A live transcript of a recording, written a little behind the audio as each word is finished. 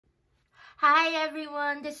Hi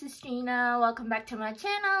everyone, this is Gina. Welcome back to my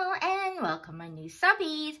channel and welcome my new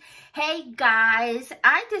subbies. Hey guys,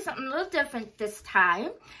 I did something a little different this time.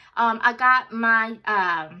 I got my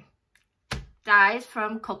dies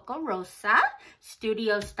from Kokorosa,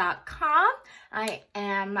 studios.com. I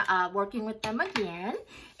am working with them again.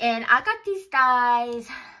 And I got these dies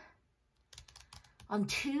on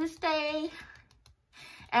Tuesday.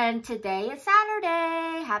 And today is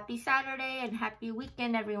Saturday. Happy Saturday and happy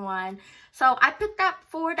weekend, everyone. So I picked up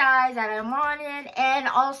 4 dies that I wanted, and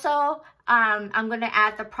also I'm gonna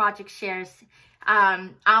add the project shares.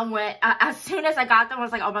 As soon as I got them, I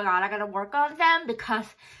was like, oh my god, I gotta work on them because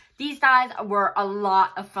these dies were a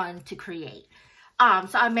lot of fun to create.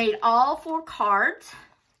 So I made all 4 cards,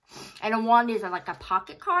 and one is like a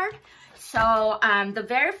pocket card. So the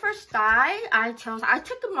very first die I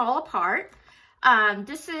took them all apart.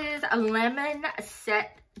 This is a lemon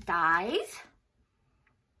set dies.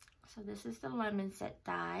 So this is the lemon set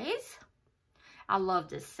dies. I love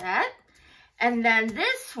this set. And then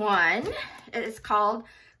this one is called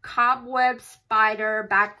Cobweb Spider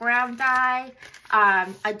Background Die.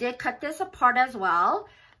 I did cut this apart as well.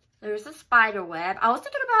 There's a spider web. I was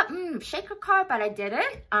thinking about shaker card, but I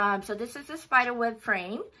didn't. So this is the spider web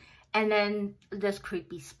frame. And then this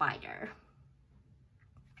creepy spider.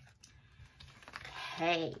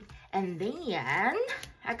 Okay, and then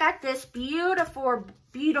I got this beautiful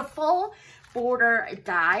border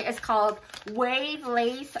die. It's called Wave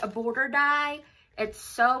Lace Border Die. It's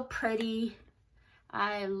so pretty.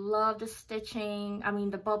 I love the stitching,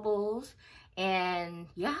 the bubbles, and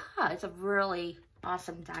yeah, it's a really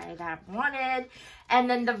awesome die that I wanted. And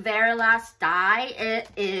then the very last die, it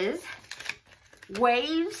is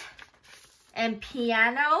Waves and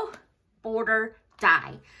Piano Border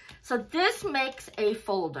Die. So this makes a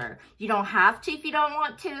folder. You don't have to if you don't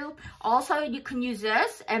want to. Also, you can use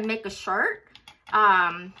this and make a shirt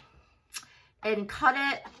and cut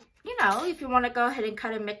it, if you want to go ahead and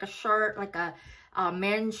cut and make a shirt, like a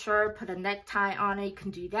men's shirt, put a necktie on it, you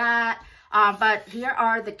can do that. But here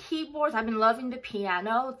are the keyboards. I've been loving the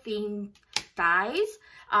piano themed dies.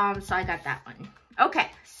 So I got that one.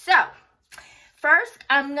 Okay, so first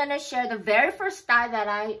I'm going to share the very first die that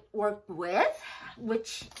I worked with,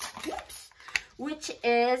 which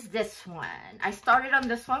is this one. I started on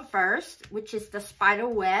this one first, which is the spider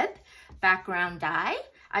web background die.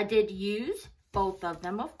 I did use both of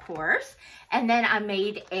them, of course. And then I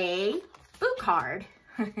made a boo card,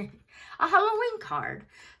 a Halloween card.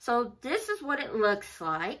 So this is what it looks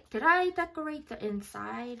like. Did I decorate the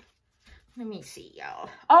inside? Let me see, y'all.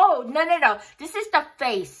 Oh, no. This is the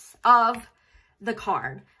face of the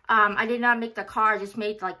card. I did not make the card, just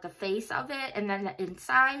made like the face of it and then the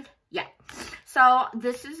inside. Yeah. So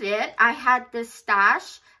this is it. I had this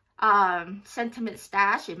stash, sentiment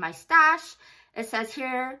stash in my stash. It says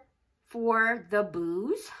here for the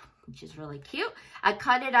booze, which is really cute. I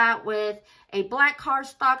cut it out with a black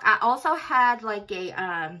cardstock. I also had like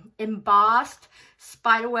a embossed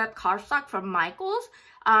spiderweb cardstock from Michaels.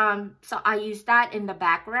 So I used that in the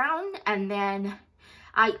background, and then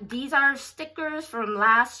these are stickers from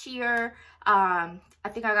last year. I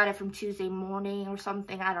think I got it from Tuesday morning or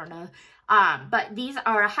something. I don't know. But these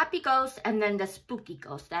are a happy ghost and then the spooky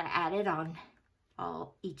ghost that I added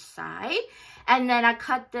on each side. And then I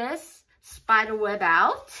cut this spider web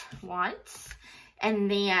out once.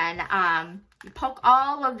 And then you poke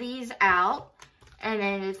all of these out. And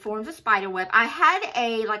then it forms a spider web. I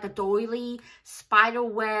had like a doily spider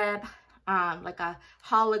web, like a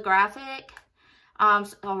holographic.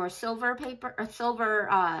 Or silver paper, or silver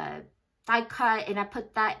die cut, and I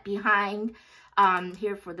put that behind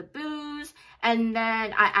here for the booze. And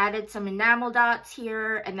then I added some enamel dots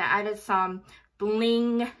here, and I added some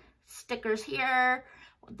bling stickers here,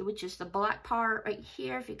 which is the black part right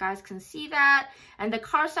here, if you guys can see that. And the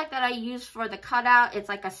cardstock that I used for the cutout, it's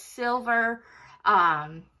like a silver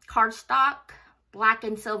cardstock, black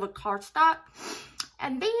and silver cardstock.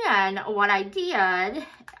 And then what I did,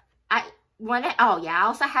 I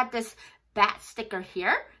also had this bat sticker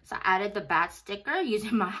here. So I added the bat sticker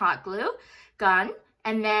using my hot glue gun.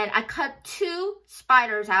 And then I cut 2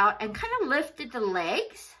 spiders out and kind of lifted the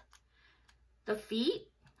legs, the feet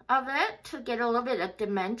of it to get a little bit of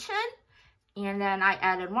dimension. And then I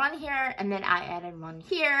added one here, and then I added one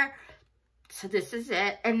here. So this is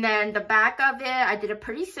it. And then the back of it, I did it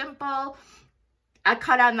pretty simple. I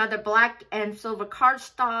cut out another black and silver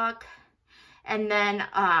cardstock. And then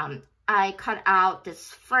I cut out this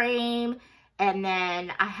frame, and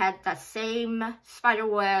then I had the same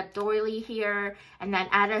spiderweb doily here, and then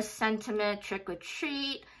added sentiment trick or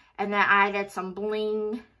treat, and then I added some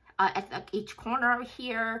bling at each corner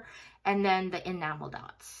here, and then the enamel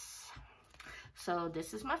dots. So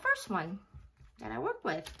this is my first one that I work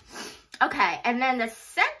with. Okay, and then the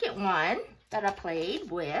second one that I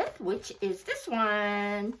played with, which is this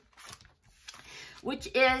one, which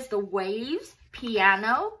is the Waves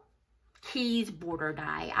Piano Keys border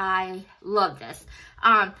die. I love this.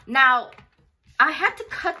 Now, I had to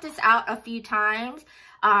cut this out a few times.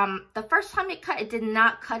 The first time it did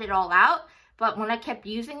not cut it all out. But when I kept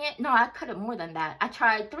using it, no, I cut it more than that. I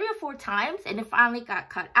tried 3 or 4 times and it finally got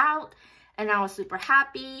cut out. And I was super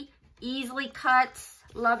happy. Easily cuts.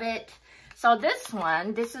 Love it. So this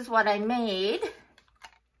one, this is what I made,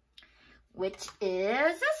 which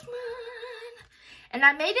is this one. And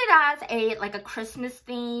I made it as like a Christmas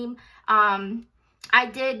theme. I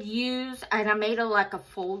did use, and I made like a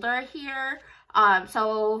folder here.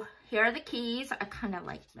 So here are the keys. I kind of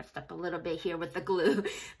like messed up a little bit here with the glue,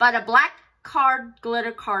 but a black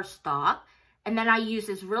glitter cardstock. And then I used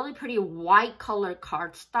this really pretty white colored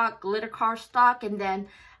cardstock, glitter cardstock. And then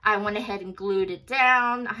I went ahead and glued it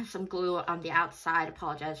down. I have some glue on the outside.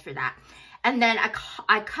 Apologize for that. And then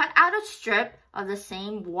I cut out a strip of the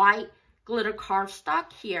same white glitter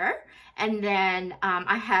cardstock here. And then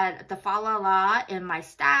I had the Fa La La in my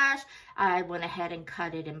stash. I went ahead and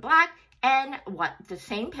cut it in black. And the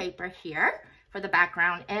same paper here for the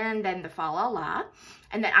background. And then the Fa La La.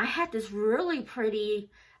 And then I had this really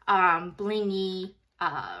pretty blingy,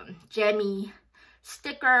 gemmy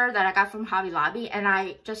sticker that I got from Hobby Lobby, and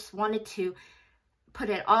I just wanted to put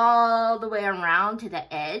it all the way around to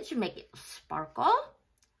the edge, make it sparkle.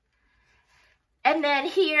 And then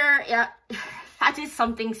here, yeah, I did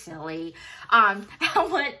something silly. I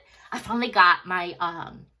finally got my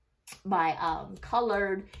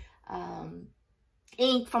colored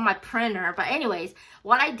ink from my printer. But anyways,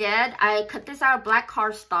 what I did, I cut this out of black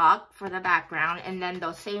cardstock for the background, and then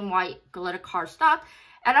the same white glitter cardstock.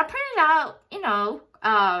 And I printed out, you know,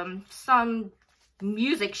 some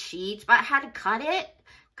music sheets, but I had to cut it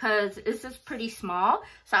because this is pretty small.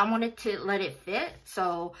 So I wanted to let it fit.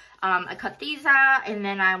 So I cut these out, and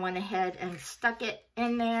then I went ahead and stuck it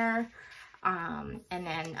in there. And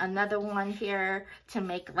then another one here to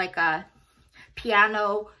make like a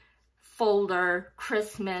piano folder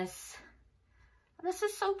Christmas. This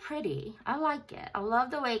is so pretty. I like it. I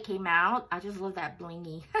love the way it came out. I just love that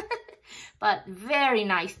blingy. But very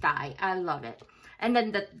nice die. I love it. And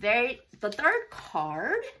then the third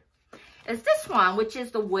card is this one, which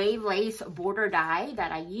is the Wave Lace border die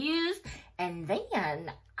that I used. And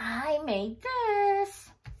then I made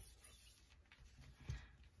this.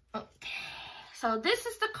 Okay. So this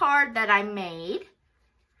is the card that I made.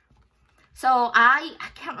 So I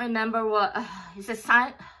can't remember what, it's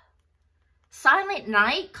a Silent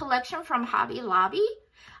Night collection from Hobby Lobby.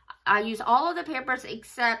 I use all of the papers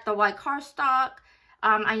except the white cardstock.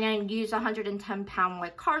 I then use 110-pound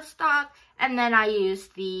white cardstock. And then I use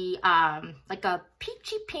the, like a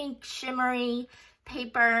peachy pink shimmery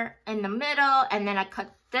paper in the middle. And then I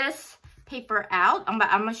cut this paper out. I'm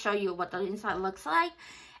going to show you what the inside looks like.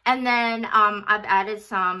 And then I've added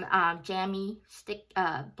some jammy stick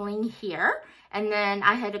bling here. And then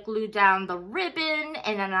I had to glue down the ribbon,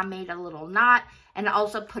 and then I made a little knot, and I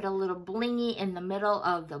also put a little blingy in the middle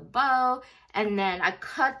of the bow. And then I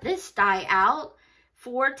cut this die out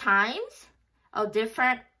 4 times of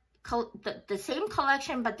different, the same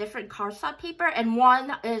collection but different cardstock paper, and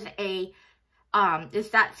one is is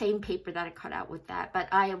that same paper that I cut out with that. But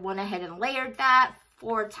I went ahead and layered that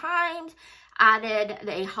 4 times, added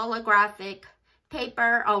a holographic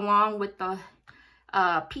paper along with the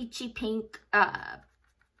peachy pink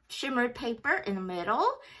shimmered paper in the middle.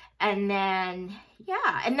 And then,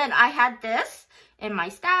 yeah, and then I had this in my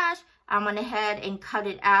stash. I went ahead and cut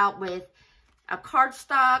it out with a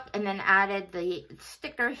cardstock, and then added the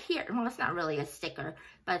sticker here. Well, it's not really a sticker,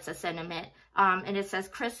 but it's a sentiment. And it says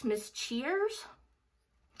Christmas cheers.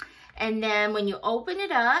 And then when you open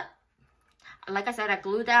it up, like I said, I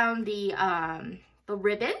glued down the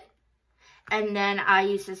ribbon, and then I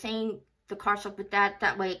used the cardstock with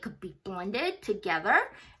that way it could be blended together.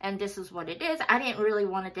 And this is what it is. I didn't really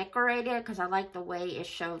want to decorate it because I like the way it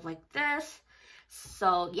shows like this.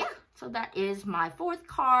 So yeah, so that is my 4th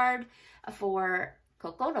card for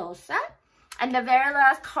Kokorosa. And the very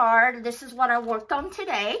last card, this is what I worked on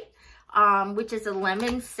today, which is a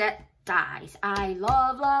lemon set dies. I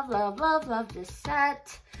love this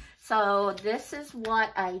set. So this is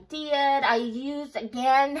what I did. I used,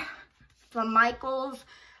 again, from Michael's,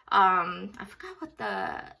 I forgot what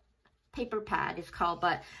the paper pad is called,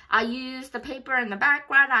 but I used the paper in the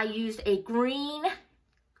background. I used a green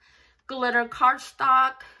glitter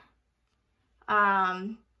cardstock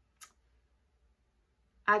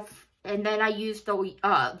and then I used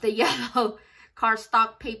the yellow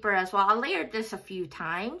cardstock paper as well. I layered this a few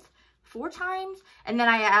times, 4 times, and then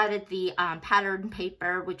I added the pattern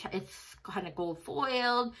paper, which is kind of gold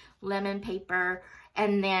foiled, lemon paper,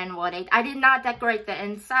 and then I did not decorate the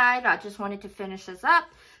inside. I just wanted to finish this up,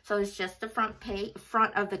 so it's just the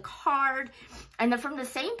front of the card. And then from the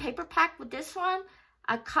same paper pack with this one,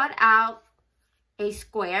 I cut out a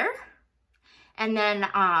square, and then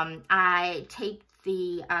I taped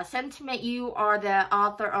the sentiment, "You are the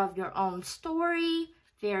author of your own story."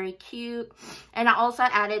 Very cute. And I also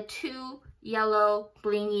added 2 yellow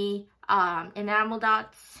blingy enamel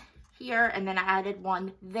dots here, and then I added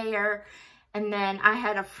 1 there. And then I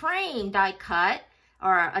had a frame die cut,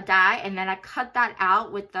 or a die, and then I cut that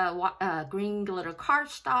out with the green glitter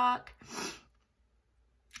cardstock.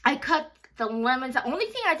 I cut the lemons. The only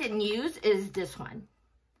thing I didn't use is this one.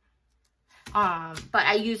 But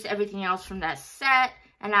I used everything else from that set.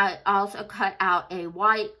 And I also cut out a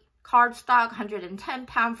white cardstock, 110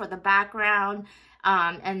 pound for the background.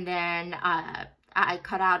 And then I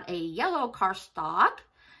cut out a yellow cardstock.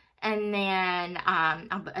 And then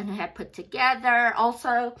I had put together.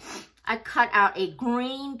 Also, I cut out a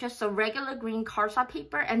green, just a regular green cardstock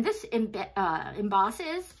paper. And this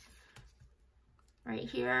embosses right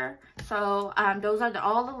here. So those are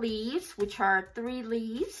all the leaves, which are 3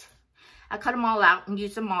 leaves. I cut them all out and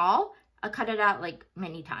used them all. I cut it out like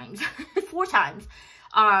many times, 4 times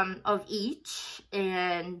of each.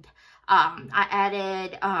 And I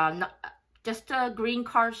added just a green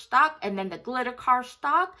cardstock, and then the glitter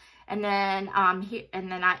cardstock, and then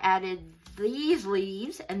I added these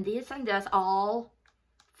leaves, and this, and this, all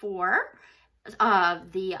 4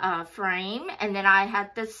 of the frame. And then I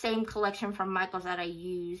had the same collection from Michael's that I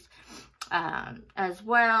used as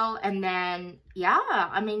well. And then, yeah,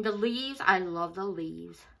 I mean, the leaves, I love the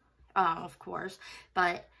leaves, of course.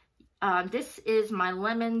 But this is my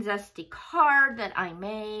lemon zesty card that I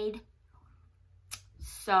made.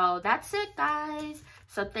 So that's it, guys.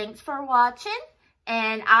 So thanks for watching.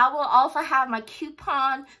 And I will also have my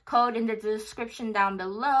coupon code in the description down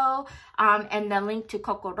below, and the link to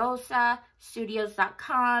Kokorosa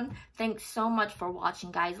Studios.com. Thanks so much for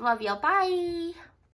watching, guys. Love you. Bye.